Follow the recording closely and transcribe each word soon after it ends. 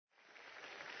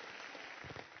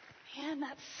Man,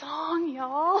 that song,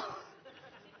 y'all.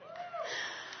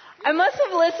 I must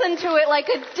have listened to it like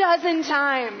a dozen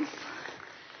times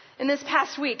in this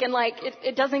past week, and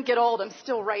it doesn't get old. I'm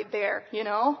still right there, you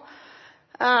know?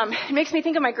 It makes me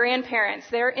think of my grandparents.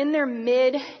 They're in their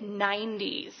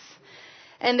mid-90s.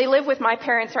 And they live with my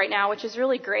parents right now, which is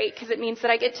really great because it means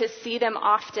that I get to see them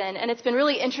often. And it's been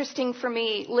really interesting for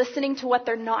me listening to what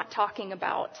they're not talking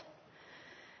about.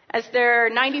 As they're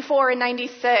 94 and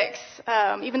 96,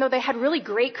 even though they had really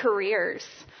great careers,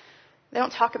 they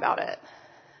don't talk about it.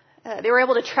 They were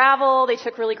able to travel. They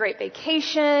took really great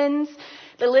vacations.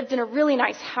 They lived in a really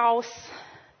nice house.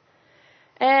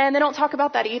 And they don't talk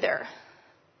about that either.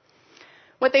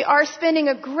 What they are spending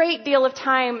a great deal of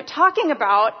time talking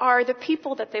about are the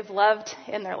people that they've loved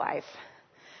in their life.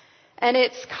 And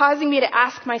it's causing me to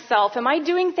ask myself, am I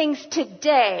doing things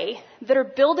today that are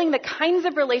building the kinds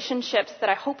of relationships that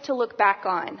I hope to look back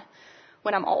on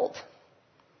when I'm old?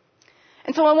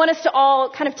 And so I want us to all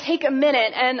kind of take a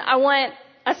minute, and I want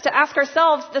us to ask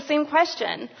ourselves the same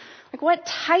question. Like, what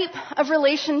type of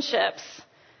relationships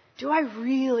do I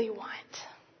really want?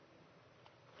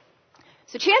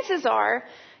 So chances are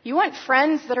you want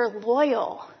friends that are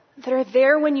loyal, that are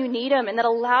there when you need them, and that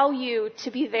allow you to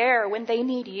be there when they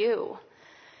need you.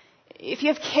 If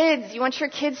you have kids, you want your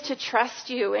kids to trust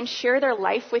you and share their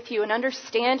life with you and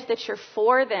understand that you're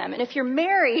for them. And if you're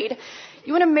married,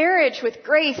 you want a marriage with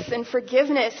grace and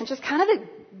forgiveness and just kind of the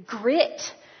grit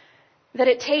that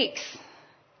it takes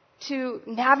to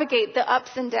navigate the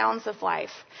ups and downs of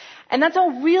life. And that's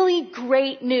all really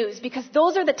great news because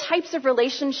those are the types of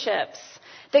relationships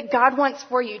that God wants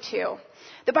for you too.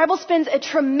 The Bible spends a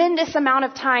tremendous amount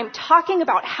of time talking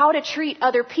about how to treat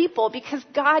other people because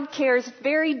God cares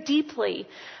very deeply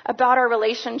about our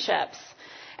relationships.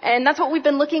 And that's what we've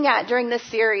been looking at during this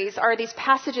series are these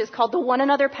passages called the one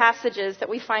another passages that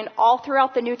we find all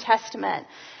throughout the New Testament.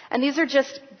 And these are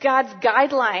just God's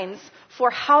guidelines for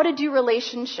how to do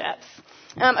relationships.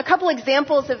 A couple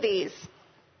examples of these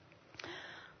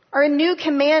are a new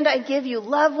command I give you,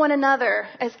 love one another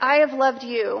as I have loved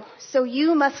you, so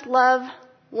you must love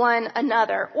one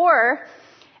another. Or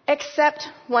accept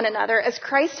one another as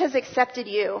Christ has accepted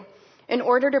you in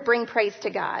order to bring praise to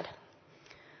God.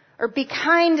 Or be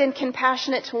kind and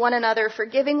compassionate to one another,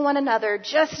 forgiving one another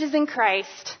just as in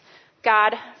Christ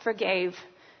God forgave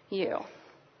you.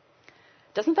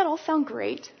 Doesn't that all sound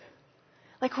great?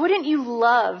 Like, wouldn't you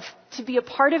love to be a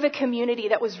part of a community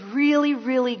that was really,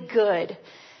 really good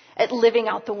at living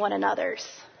out the one another's?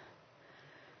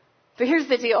 But here's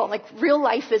the deal, like real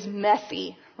life is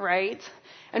messy, right?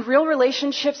 And real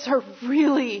relationships are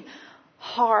really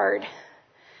hard.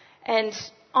 And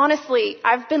honestly,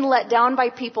 I've been let down by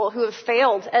people who have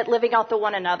failed at living out the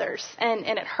one another's. And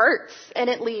it hurts. And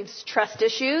it leaves trust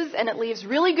issues. And it leaves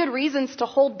really good reasons to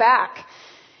hold back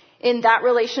in that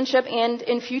relationship and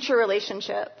in future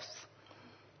relationships.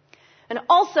 And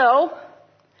also,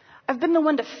 I've been the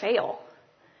one to fail.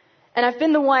 And I've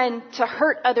been the one to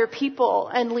hurt other people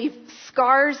and leave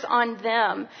scars on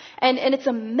them. And it's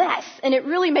a mess. And it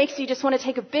really makes you just want to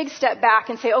take a big step back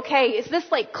and say, okay, is this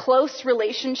like close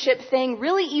relationship thing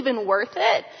really even worth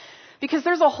it? Because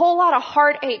there's a whole lot of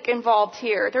heartache involved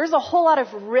here. There's a whole lot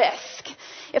of risk.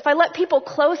 If I let people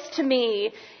close to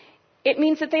me, it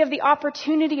means that they have the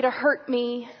opportunity to hurt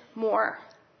me more.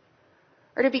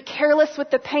 Or to be careless with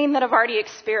the pain that I've already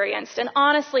experienced. And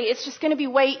honestly, it's just going to be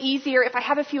way easier if I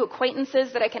have a few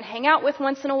acquaintances that I can hang out with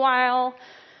once in a while.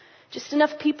 Just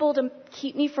enough people to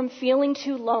keep me from feeling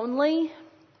too lonely.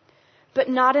 But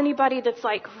not anybody that's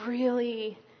like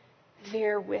really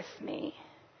there with me.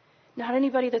 Not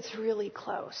anybody that's really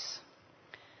close.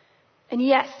 And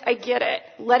yes, I get it.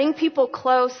 Letting people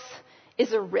close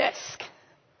is a risk.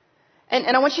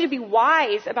 And I want you to be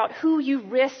wise about who you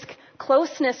risk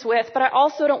closeness with, but I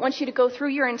also don't want you to go through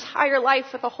your entire life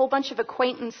with a whole bunch of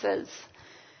acquaintances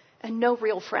and no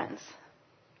real friends.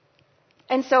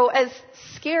 And so as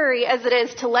scary as it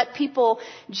is to let people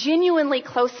genuinely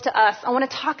close to us, I want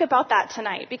to talk about that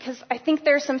tonight because I think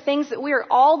there are some things that we are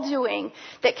all doing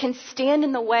that can stand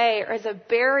in the way or as a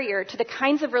barrier to the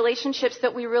kinds of relationships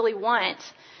that we really want.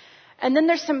 And then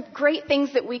there's some great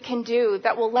things that we can do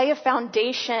that will lay a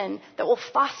foundation that will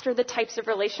foster the types of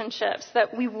relationships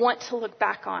that we want to look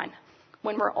back on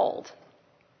when we're old.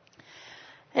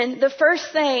 And the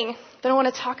first thing that I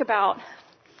want to talk about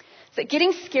is that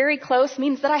getting scary close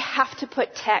means that I have to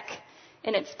put tech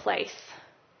in its place.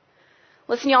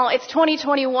 Listen, y'all, it's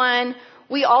 2021.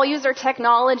 We all use our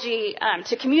technology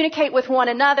to communicate with one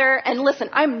another. And listen,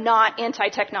 I'm not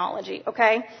anti-technology,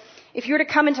 okay? If you were to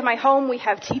come into my home, we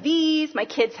have TVs, my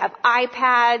kids have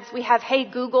iPads, we have Hey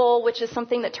Google, which is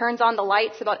something that turns on the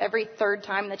lights about every third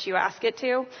time that you ask it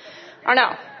to. I don't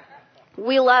know.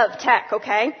 We love tech,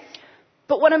 okay?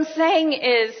 But what I'm saying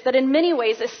is that in many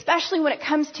ways, especially when it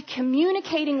comes to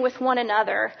communicating with one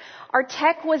another, our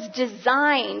tech was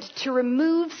designed to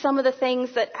remove some of the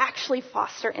things that actually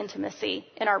foster intimacy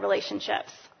in our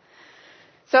relationships.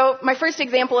 So my first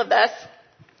example of this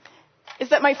is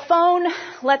that my phone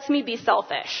lets me be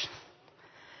selfish.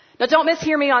 Now don't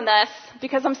mishear me on this,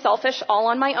 because I'm selfish all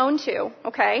on my own too,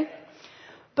 okay?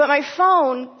 But my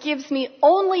phone gives me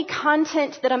only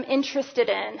content that I'm interested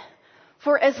in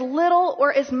for as little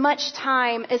or as much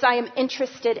time as I am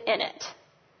interested in it.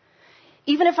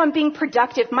 Even if I'm being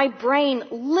productive, my brain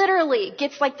literally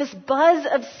gets like this buzz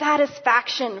of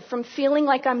satisfaction from feeling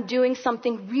like I'm doing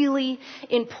something really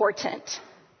important.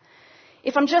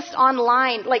 If I'm just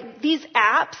online, like these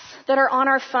apps that are on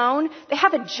our phone, they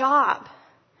have a job.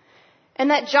 And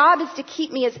that job is to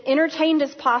keep me as entertained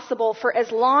as possible for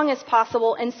as long as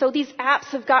possible. And so these apps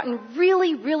have gotten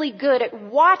really, really good at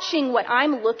watching what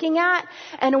I'm looking at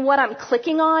and what I'm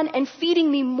clicking on and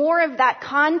feeding me more of that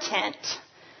content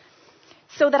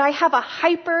so that I have a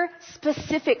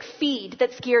hyper-specific feed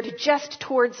that's geared just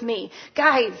towards me.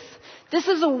 Guys, this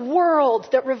is a world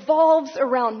that revolves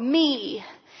around me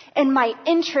and my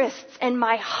interests and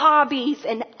my hobbies,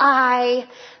 and I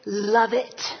love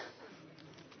it.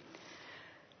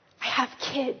 I have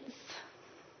kids.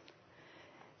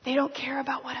 They don't care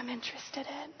about what I'm interested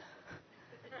in.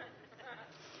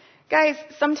 Guys,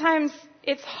 sometimes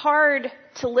it's hard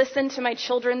to listen to my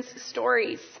children's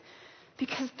stories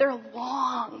because they're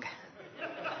long.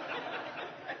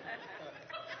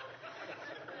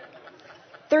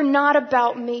 They're not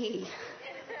about me.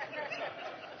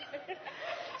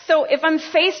 So if I'm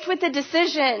faced with the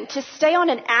decision to stay on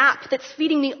an app that's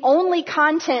feeding me only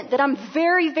content that I'm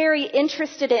very, very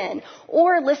interested in,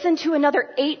 or listen to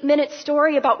another 8-minute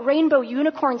story about rainbow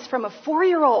unicorns from a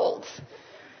 4-year-old,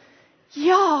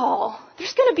 y'all,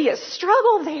 there's going to be a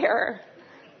struggle there.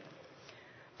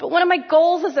 But one of my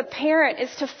goals as a parent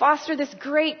is to foster this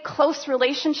great, close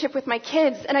relationship with my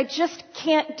kids, and I just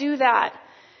can't do that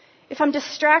if I'm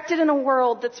distracted in a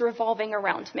world that's revolving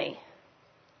around me.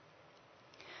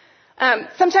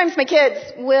 Sometimes my kids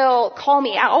will call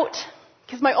me out,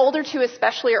 because my older two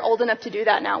especially are old enough to do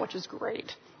that now, which is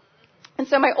great. And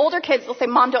so my older kids will say,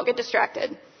 Mom, don't get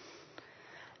distracted.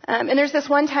 And there's this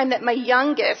one time that my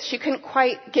youngest, she couldn't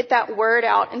quite get that word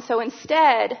out, and so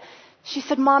instead, she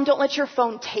said, Mom, don't let your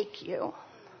phone take you.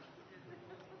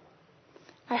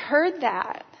 I heard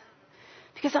that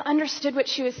because I understood what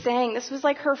she was saying. This was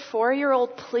like her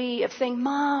 4-year-old plea of saying,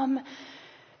 Mom,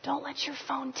 don't let your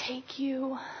phone take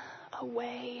you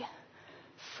away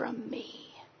from me.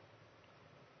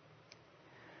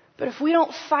 But if we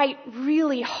don't fight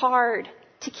really hard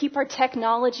to keep our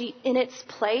technology in its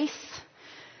place,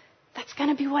 that's going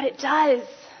to be what it does.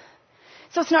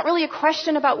 So it's not really a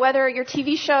question about whether your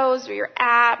TV shows or your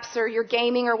apps or your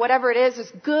gaming or whatever it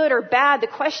is good or bad. The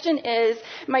question is,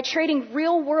 am I trading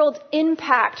real world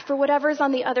impact for whatever's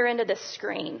on the other end of the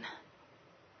screen?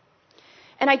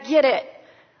 And I get it.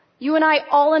 You and I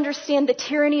all understand the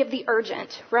tyranny of the urgent,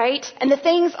 right? And the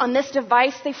things on this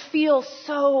device, they feel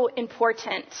so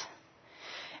important.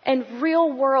 And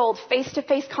real world,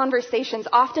 face-to-face conversations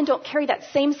often don't carry that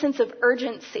same sense of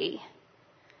urgency.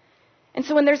 And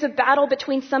so when there's a battle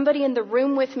between somebody in the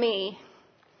room with me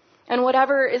and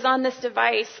whatever is on this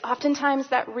device, oftentimes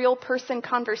that real person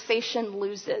conversation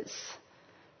loses.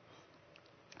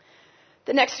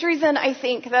 The next reason I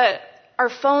think that our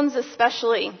phones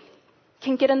especially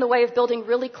can get in the way of building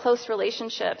really close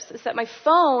relationships is that my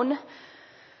phone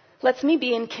lets me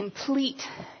be in complete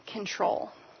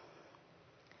control.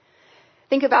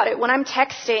 Think about it. When I'm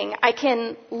texting, I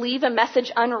can leave a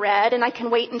message unread and I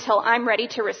can wait until I'm ready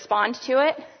to respond to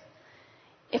it.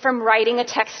 If I'm writing a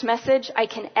text message, I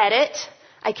can edit,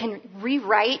 I can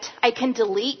rewrite, I can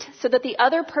delete so that the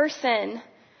other person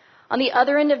on the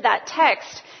other end of that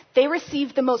text, they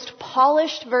receive the most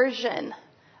polished version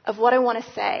of what I want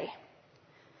to say.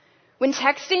 When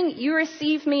texting, you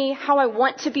receive me how I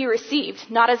want to be received,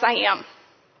 not as I am.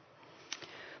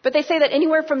 But they say that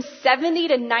anywhere from 70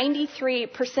 to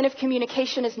 93% of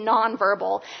communication is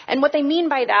nonverbal. And what they mean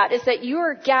by that is that you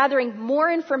are gathering more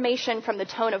information from the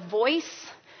tone of voice,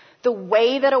 the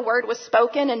way that a word was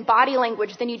spoken, and body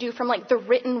language than you do from like the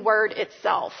written word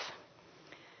itself.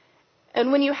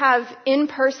 And when you have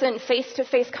in-person,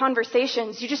 face-to-face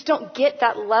conversations, you just don't get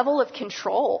that level of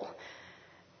control.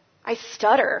 I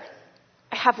stutter.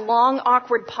 I have long,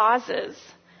 awkward pauses.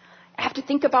 I have to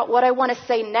think about what I want to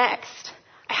say next.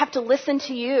 I have to listen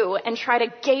to you and try to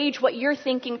gauge what you're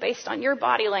thinking based on your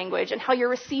body language and how you're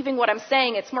receiving what I'm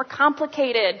saying. It's more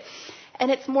complicated and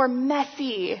it's more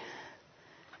messy,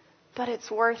 but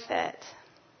it's worth it.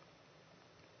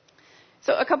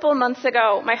 So a couple of months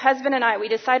ago, my husband and I, we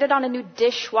decided on a new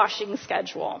dishwashing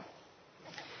schedule.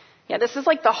 Yeah, this is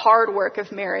like the hard work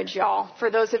of marriage, y'all,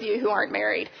 for those of you who aren't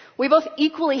married. We both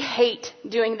equally hate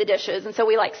doing the dishes. And so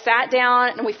we sat down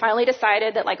and we finally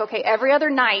decided that okay, every other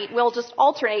night we'll just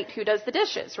alternate who does the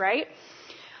dishes, right?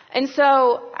 And so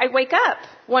I wake up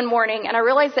one morning and I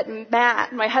realized that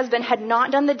Matt, my husband, had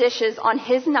not done the dishes on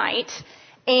his night.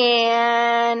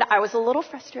 And I was a little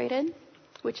frustrated,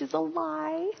 which is a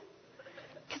lie,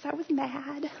 because I was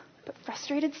mad, but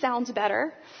frustrated sounds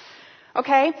better.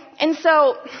 Okay? And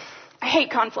so I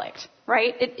hate conflict,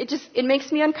 right? It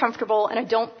makes me uncomfortable and I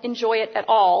don't enjoy it at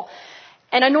all.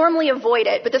 And I normally avoid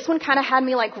it, but this one kind of had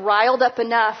me riled up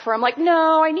enough where I'm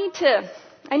no, I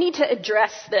need to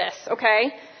address this,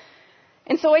 okay?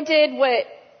 And so I did what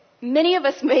many of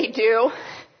us may do,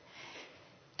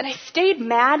 and I stayed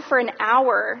mad for an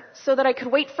hour so that I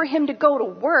could wait for him to go to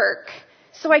work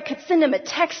so I could send him a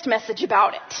text message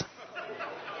about it.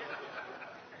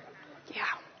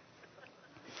 Yeah.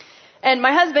 And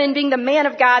my husband, being the man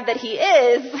of God that he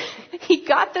is, he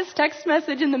got this text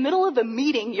message in the middle of a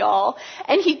meeting, y'all.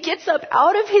 And he gets up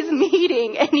out of his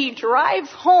meeting and he drives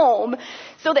home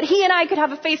so that he and I could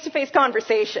have a face-to-face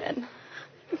conversation.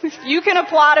 You can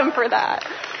applaud him for that.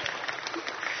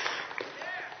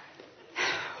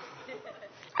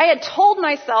 I had told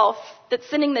myself that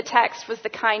sending the text was the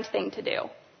kind thing to do.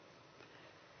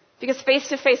 Because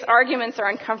face-to-face arguments are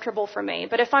uncomfortable for me.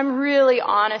 But if I'm really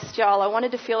honest, y'all, I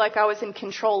wanted to feel like I was in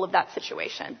control of that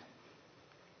situation.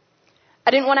 I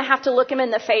didn't want to have to look him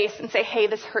in the face and say, hey,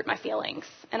 this hurt my feelings.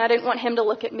 And I didn't want him to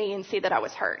look at me and see that I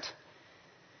was hurt.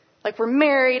 We're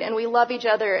married and we love each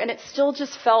other, and it still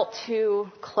just felt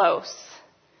too close.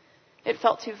 It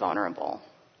felt too vulnerable.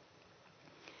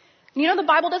 And the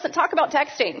Bible doesn't talk about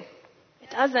texting. It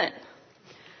doesn't.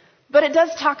 But it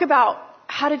does talk about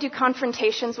how to do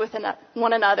confrontations with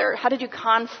one another, how to do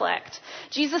conflict.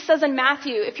 Jesus says in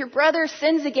Matthew, if your brother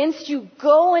sins against you,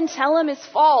 go and tell him his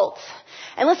fault.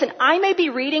 And listen, I may be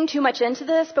reading too much into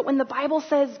this, but when the Bible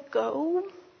says go,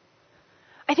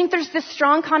 I think there's this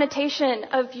strong connotation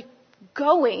of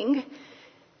going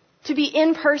to be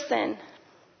in person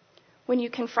when you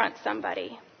confront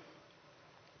somebody.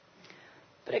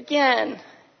 But again,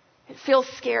 it feels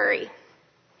scary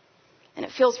and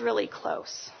it feels really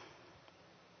close.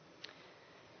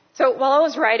 So while I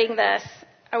was writing this,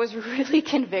 I was really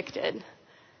convicted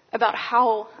about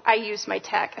how I use my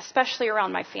tech, especially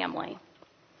around my family.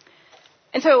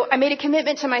 And so I made a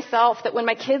commitment to myself that when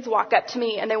my kids walk up to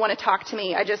me and they want to talk to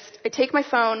me, I take my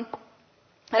phone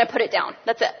and I put it down.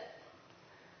 That's it.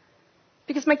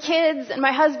 Because my kids and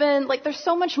my husband, they're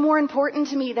so much more important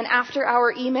to me than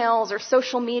after-hour emails or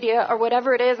social media or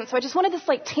whatever it is. And so I just wanted this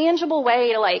tangible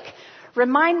way to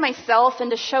remind myself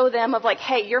and to show them of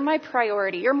hey, you're my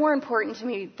priority. You're more important to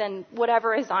me than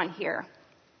whatever is on here.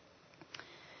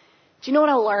 Do you know what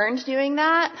I learned doing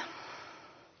that?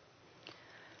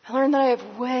 I learned that I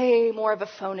have way more of a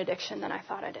phone addiction than I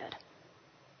thought I did.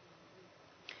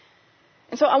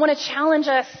 And so I want to challenge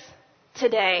us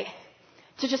today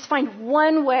to just find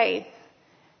one way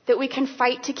that we can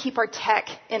fight to keep our tech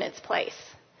in its place.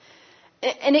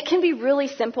 And it can be really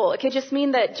simple. It could just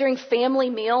mean that during family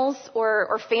meals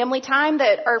or family time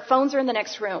that our phones are in the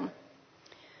next room.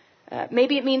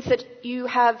 Maybe it means that you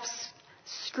have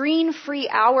screen-free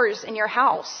hours in your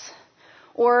house.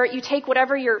 Or you take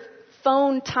whatever your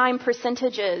phone time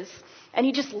percentage is and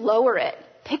you just lower it.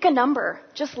 Pick a number.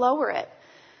 Just lower it.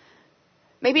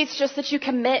 Maybe it's just that you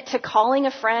commit to calling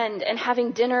a friend and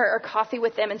having dinner or coffee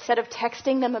with them instead of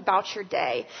texting them about your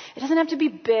day. It doesn't have to be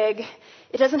big.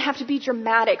 It doesn't have to be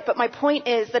dramatic. But my point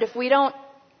is that if we don't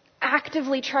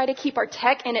actively try to keep our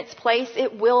tech in its place,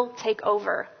 it will take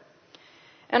over.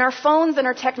 And our phones and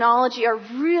our technology are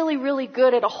really, really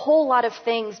good at a whole lot of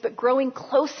things, but growing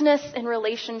closeness in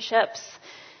relationships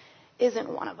isn't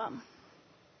one of them.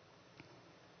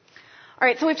 All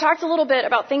right, so we've talked a little bit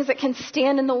about things that can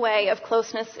stand in the way of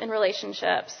closeness in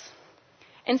relationships.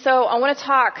 And so I want to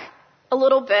talk a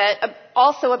little bit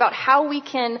also about how we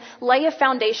can lay a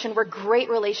foundation where great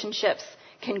relationships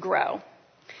can grow.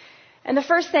 And the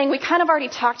first thing, we kind of already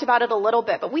talked about it a little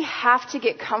bit, but we have to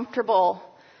get comfortable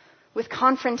with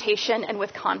confrontation and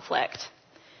with conflict.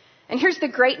 And here's the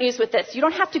great news with this. You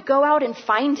don't have to go out and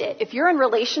find it. If you're in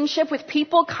relationship with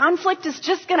people, conflict is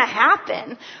just going to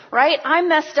happen, right? I'm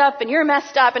messed up and you're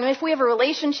messed up. And if we have a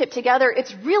relationship together,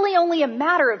 it's really only a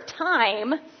matter of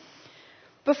time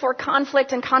before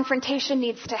conflict and confrontation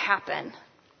needs to happen.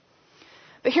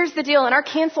 But here's the deal. In our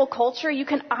cancel culture, you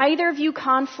can either view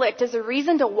conflict as a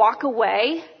reason to walk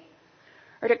away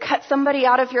or to cut somebody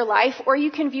out of your life, or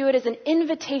you can view it as an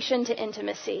invitation to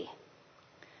intimacy.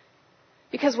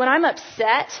 Because when I'm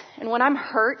upset and when I'm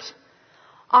hurt,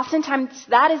 oftentimes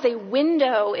that is a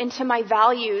window into my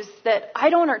values that I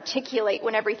don't articulate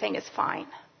when everything is fine.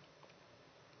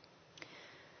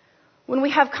 When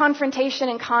we have confrontation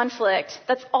and conflict,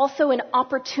 that's also an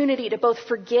opportunity to both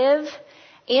forgive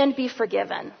and be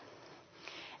forgiven.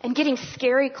 And getting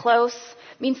scary close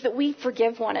means that we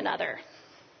forgive one another.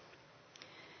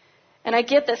 And I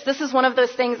get this. This is one of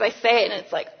those things I say and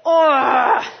it's like, oh,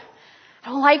 I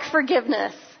don't like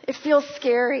forgiveness. It feels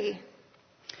scary.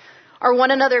 Or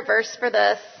one another verse for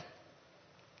this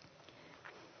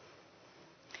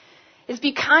is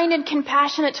be kind and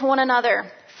compassionate to one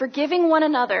another, forgiving one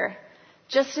another,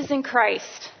 just as in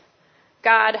Christ,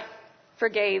 God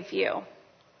forgave you.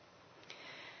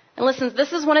 And listen,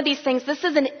 this is one of these things. This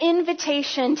is an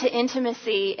invitation to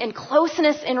intimacy and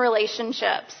closeness in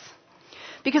relationships.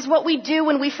 Because what we do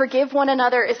when we forgive one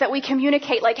another is that we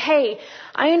communicate like, hey,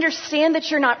 I understand that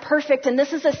you're not perfect and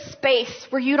this is a space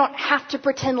where you don't have to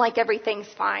pretend like everything's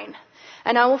fine.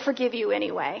 And I will forgive you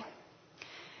anyway.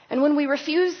 And when we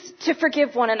refuse to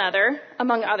forgive one another,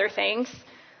 among other things,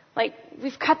 like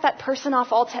we've cut that person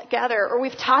off altogether, or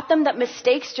we've taught them that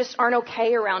mistakes just aren't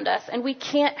okay around us, and we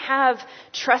can't have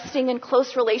trusting and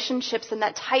close relationships in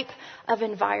that type of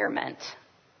environment.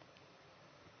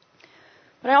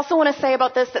 But I also want to say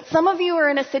about this that some of you are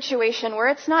in a situation where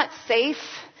it's not safe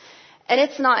and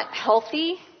it's not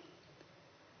healthy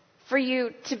for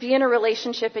you to be in a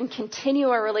relationship and continue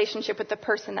a relationship with the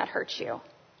person that hurts you.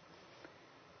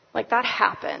 Like that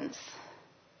happens.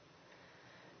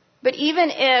 But even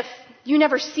if you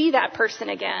never see that person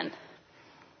again,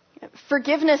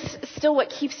 forgiveness is still what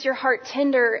keeps your heart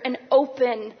tender and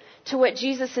open to what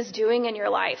Jesus is doing in your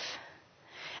life.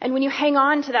 And when you hang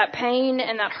on to that pain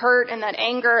and that hurt and that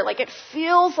anger, like it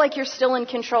feels like you're still in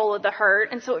control of the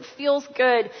hurt, and so it feels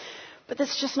good, but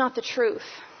that's just not the truth.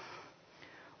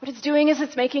 What it's doing is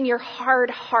it's making your hard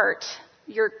heart,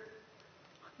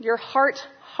 your heart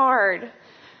hard.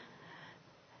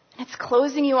 And it's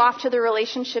closing you off to the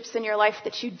relationships in your life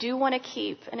that you do want to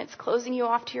keep, and it's closing you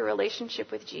off to your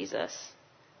relationship with Jesus.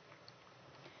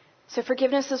 So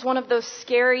forgiveness is one of those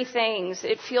scary things.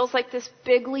 It feels like this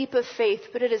big leap of faith,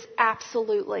 but it is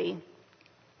absolutely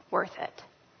worth it.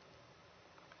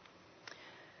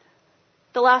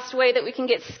 The last way that we can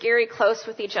get scary close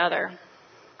with each other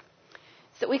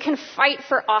is that we can fight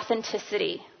for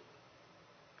authenticity.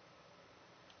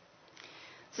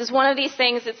 This is one of these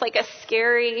things, it's like a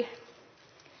scary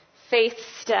faith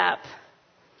step.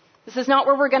 This is not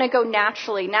where we're going to go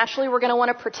naturally. Naturally, we're going to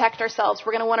want to protect ourselves.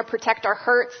 We're going to want to protect our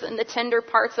hurts and the tender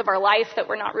parts of our life that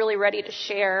we're not really ready to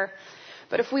share.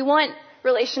 But if we want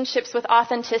relationships with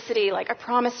authenticity, like I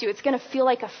promise you, it's going to feel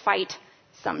like a fight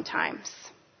sometimes.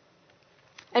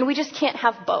 And we just can't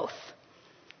have both,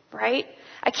 right?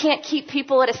 I can't keep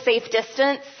people at a safe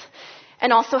distance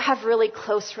and also have really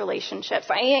close relationships.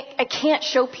 I can't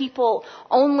show people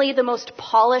only the most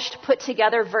polished, put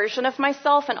together version of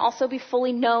myself and also be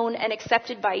fully known and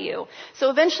accepted by you. So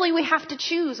eventually we have to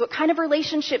choose, what kind of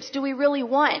relationships do we really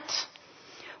want?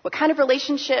 What kind of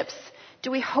relationships do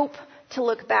we hope to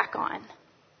look back on?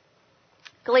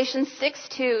 Galatians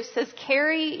 6:2 says,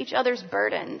 carry each other's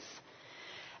burdens.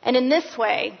 And in this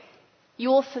way, you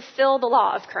will fulfill the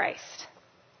law of Christ.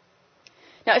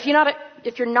 Now, if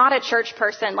you're not a church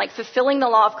person, like fulfilling the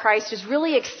law of Christ is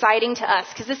really exciting to us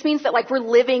because this means that like we're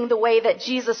living the way that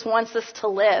Jesus wants us to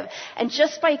live, and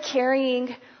just by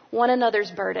carrying one another's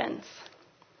burdens.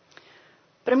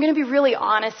 But I'm going to be really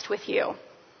honest with you.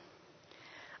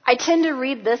 I tend to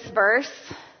read this verse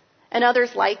and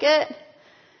others like it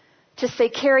to say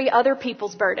carry other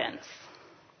people's burdens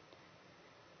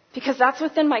because that's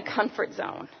within my comfort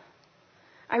zone.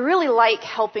 I really like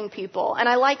helping people, and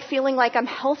I like feeling like I'm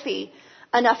healthy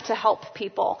enough to help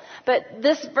people. But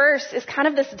this verse is kind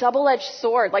of this double-edged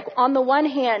sword. Like on the one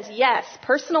hand, yes,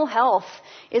 personal health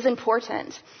is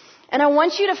important. And I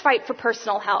want you to fight for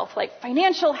personal health, like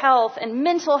financial health and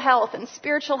mental health and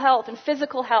spiritual health and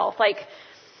physical health. Like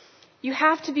you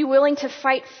have to be willing to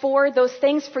fight for those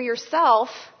things for yourself.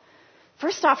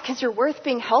 First off, because you're worth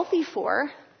being healthy for.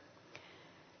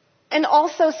 And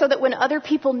also so that when other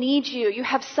people need you, you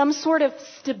have some sort of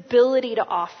stability to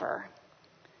offer.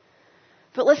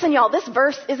 But listen, y'all, this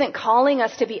verse isn't calling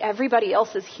us to be everybody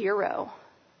else's hero.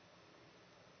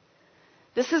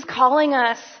 This is calling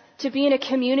us to be in a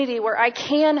community where I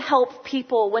can help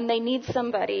people when they need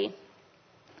somebody.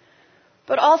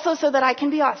 but also so that I can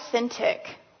be authentic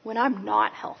when I'm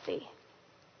not healthy.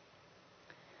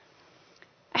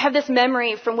 I have this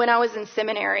memory from when I was in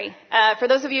seminary. For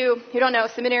those of you who don't know,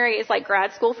 seminary is like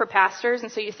grad school for pastors,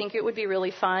 and so you think it would be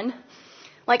really fun.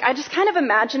 Like, I just kind of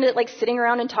imagined it like sitting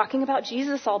around and talking about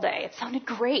Jesus all day. It sounded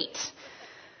great.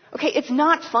 Okay, it's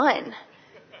not fun.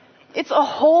 It's a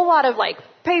whole lot of like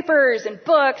papers and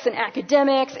books and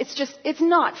academics. It's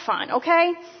not fun,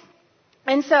 okay?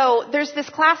 And so there's this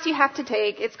class you have to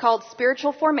take. It's called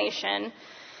Spiritual Formation,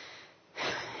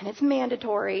 and it's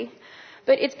mandatory.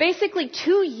 But it's basically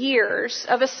 2 years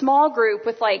of a small group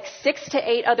with like 6 to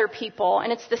 8 other people,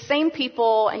 and it's the same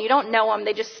people, and you don't know them.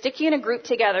 They just stick you in a group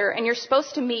together, and you're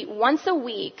supposed to meet once a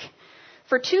week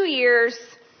for 2 years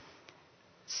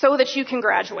so that you can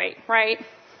graduate, right?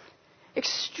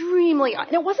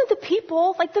 And it wasn't the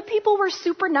people. Like, the people were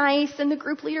super nice, and the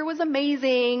group leader was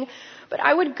amazing, but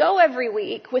I would go every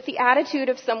week with the attitude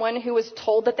of someone who was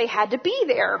told that they had to be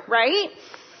there, right?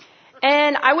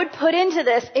 And I would put into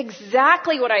this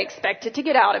exactly what I expected to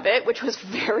get out of it, which was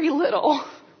very little.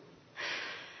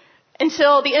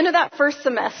 Until the end of that first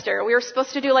semester, we were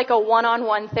supposed to do like a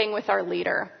one-on-one thing with our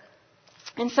leader.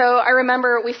 And so I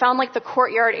remember we found like the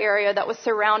courtyard area that was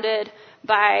surrounded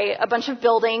by a bunch of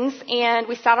buildings, and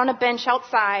we sat on a bench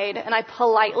outside, and I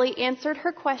politely answered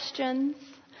her questions,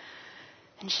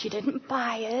 and she didn't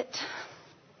buy it.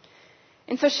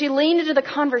 And so she leaned into the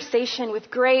conversation with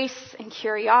grace and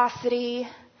curiosity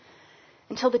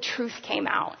until the truth came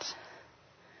out.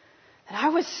 That I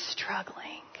was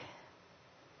struggling.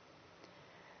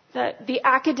 That the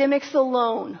academics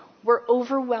alone were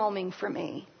overwhelming for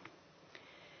me.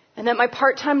 And that my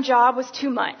part-time job was too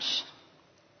much.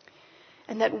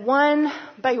 And that one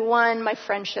by one, my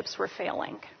friendships were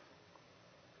failing.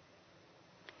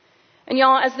 And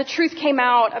y'all, as the truth came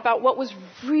out about what was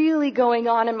really going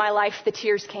on in my life, the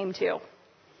tears came too.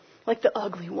 Like the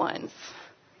ugly ones.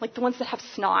 Like the ones that have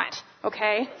snot,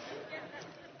 okay?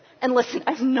 And listen,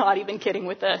 I'm not even kidding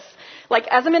with this. Like,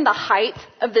 as I'm in the height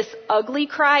of this ugly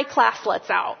cry, class lets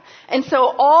out. And so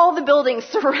all the buildings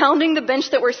surrounding the bench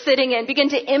that we're sitting in begin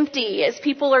to empty as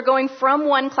people are going from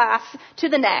one class to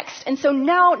the next. And so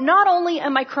now, not only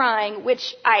am I crying,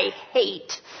 which I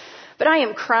hate, but I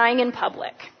am crying in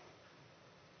public.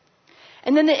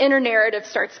 And then the inner narrative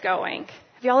starts going.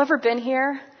 Have y'all ever been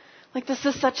here? Like, this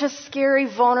is such a scary,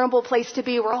 vulnerable place to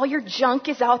be where all your junk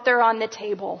is out there on the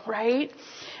table, right?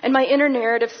 And my inner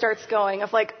narrative starts going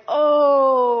of like,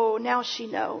 oh, now she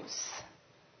knows.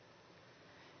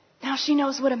 Now she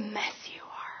knows what a mess you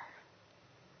are.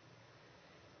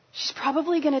 She's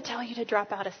probably going to tell you to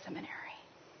drop out of seminary.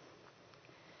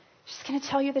 She's going to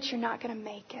tell you that you're not going to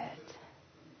make it.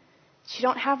 That you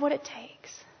don't have what it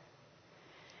takes.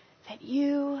 That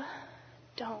you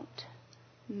don't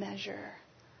measure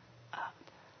up.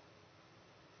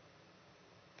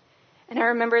 And I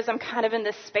remember as I'm kind of in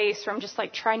this space where I'm just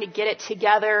like trying to get it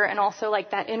together, and also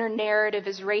like that inner narrative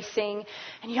is racing.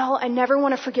 And y'all, I never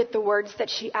want to forget the words that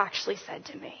she actually said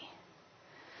to me.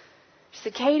 She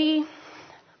said, Katie,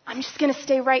 I'm just going to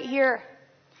stay right here.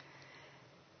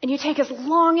 And you take as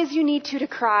long as you need to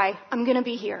cry. I'm going to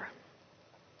be here.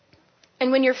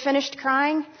 And when you're finished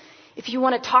crying, if you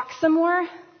want to talk some more,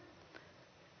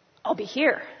 I'll be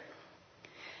here.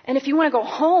 And if you want to go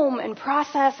home and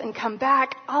process and come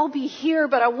back, I'll be here.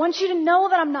 But I want you to know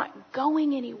that I'm not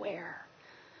going anywhere.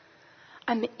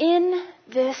 I'm in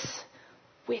this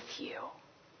with you.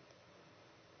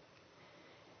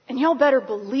 And y'all better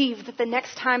believe that the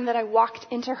next time that I walked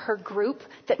into her group,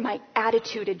 that my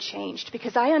attitude had changed.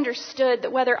 Because I understood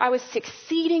that whether I was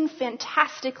succeeding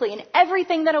fantastically in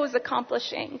everything that I was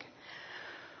accomplishing,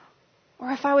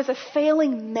 or if I was a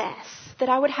failing mess, that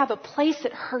I would have a place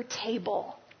at her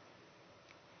table.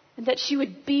 And that she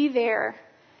would be there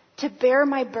to bear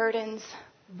my burdens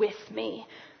with me.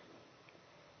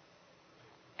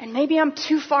 And maybe I'm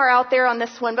too far out there on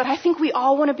this one, but I think we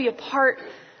all want to be a part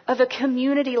of a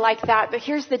community like that. But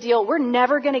here's the deal. We're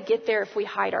never going to get there if we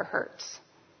hide our hurts.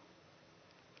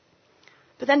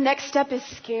 But the next step is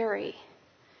scary.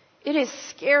 It is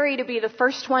scary to be the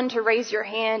first one to raise your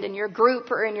hand in your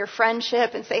group or in your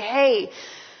friendship and say, hey,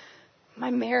 my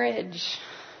marriage,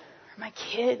 or my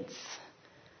kids,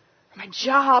 or my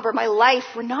job, or my life,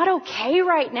 we're not okay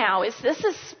right now. Is this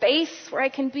a space where I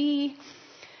can be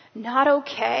not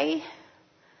okay?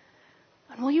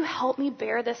 And will you help me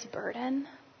bear this burden?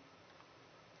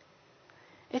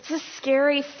 It's a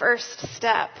scary first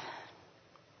step.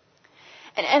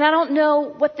 And I don't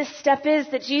know what this step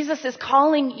is that Jesus is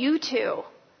calling you to.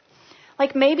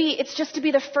 Like maybe it's just to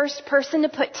be the first person to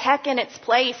put tech in its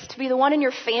place, to be the one in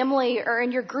your family or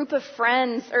in your group of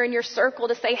friends or in your circle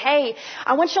to say, hey,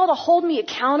 I want y'all to hold me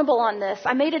accountable on this.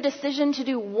 I made a decision to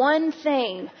do one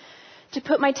thing to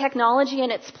put my technology in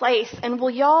its place. And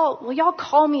will y'all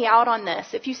call me out on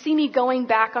this if you see me going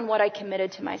back on what I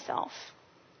committed to myself?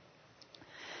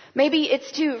 Maybe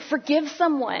it's to forgive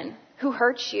someone who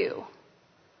hurts you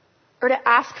or to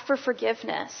ask for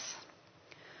forgiveness.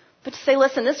 But to say,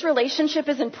 listen, this relationship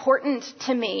is important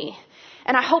to me,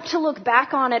 and I hope to look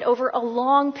back on it over a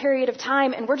long period of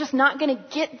time, and we're just not going to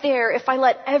get there if I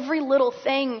let every little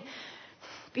thing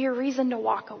be a reason to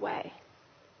walk away.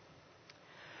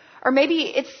 Or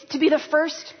maybe it's to be the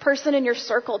first person in your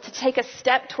circle to take a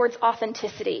step towards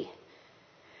authenticity.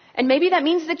 And maybe that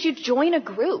means that you join a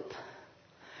group.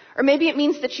 Or maybe it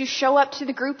means that you show up to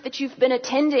the group that you've been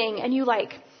attending and you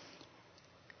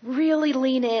really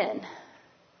lean in.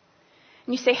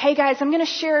 And you say, hey guys, I'm going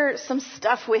to share some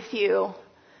stuff with you.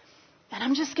 And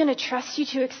I'm just going to trust you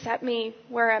to accept me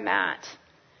where I'm at.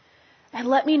 And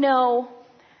let me know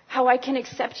how I can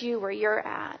accept you where you're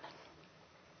at.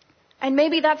 And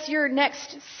maybe that's your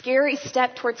next scary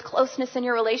step towards closeness in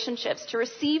your relationships, to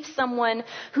receive someone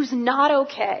who's not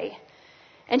okay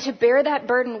and to bear that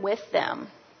burden with them.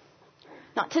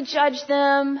 Not to judge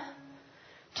them,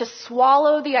 to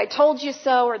swallow the I told you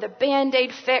so or the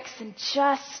Band-Aid fix and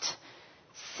just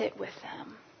sit with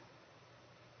them.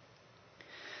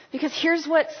 Because here's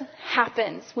what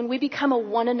happens when we become a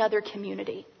one another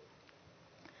community.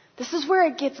 This is where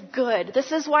it gets good.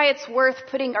 This is why it's worth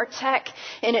putting our tech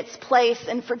in its place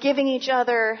and forgiving each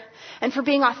other and for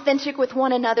being authentic with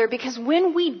one another. Because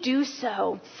when we do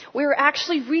so, we're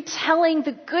actually retelling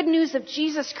the good news of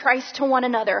Jesus Christ to one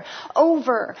another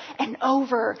over and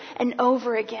over and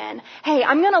over again. Hey,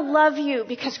 I'm going to love you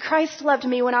because Christ loved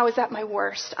me when I was at my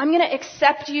worst. I'm going to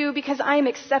accept you because I am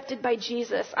accepted by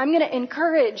Jesus. I'm going to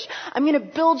encourage. I'm going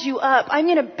to build you up. I'm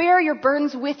going to bear your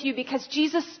burdens with you because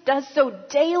Jesus does so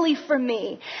daily for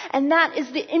me. And that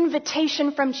is the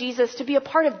invitation from Jesus to be a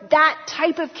part of that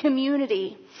type of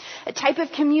community, a type of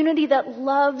community that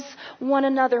loves one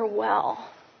another well.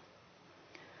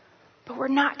 But we're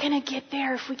not going to get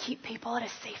there if we keep people at a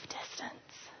safe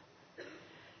distance.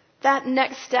 That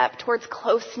next step towards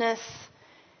closeness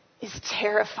is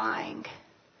terrifying.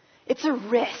 It's a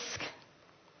risk,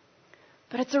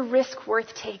 but it's a risk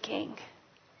worth taking.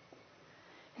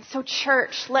 And so,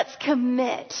 church, let's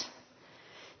commit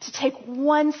to take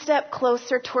one step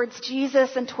closer towards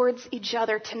Jesus and towards each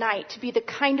other tonight, to be the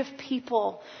kind of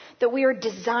people that we are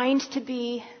designed to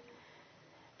be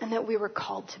and that we were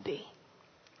called to be.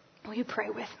 Will you pray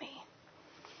with me?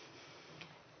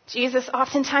 Jesus,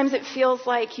 oftentimes it feels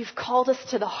like you've called us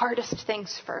to the hardest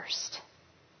things first.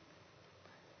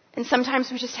 And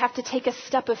sometimes we just have to take a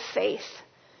step of faith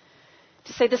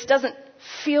to say, this doesn't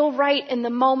feel right in the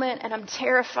moment and I'm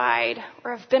terrified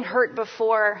or I've been hurt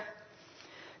before.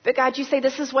 But God, you say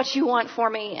this is what you want for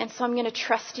me, and so I'm going to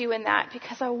trust you in that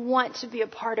because I want to be a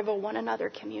part of a one another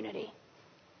community.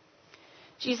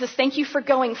 Jesus, thank you for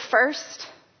going first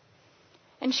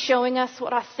and showing us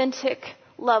what authentic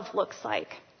love looks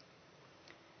like.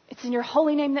 It's in your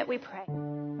holy name that we pray.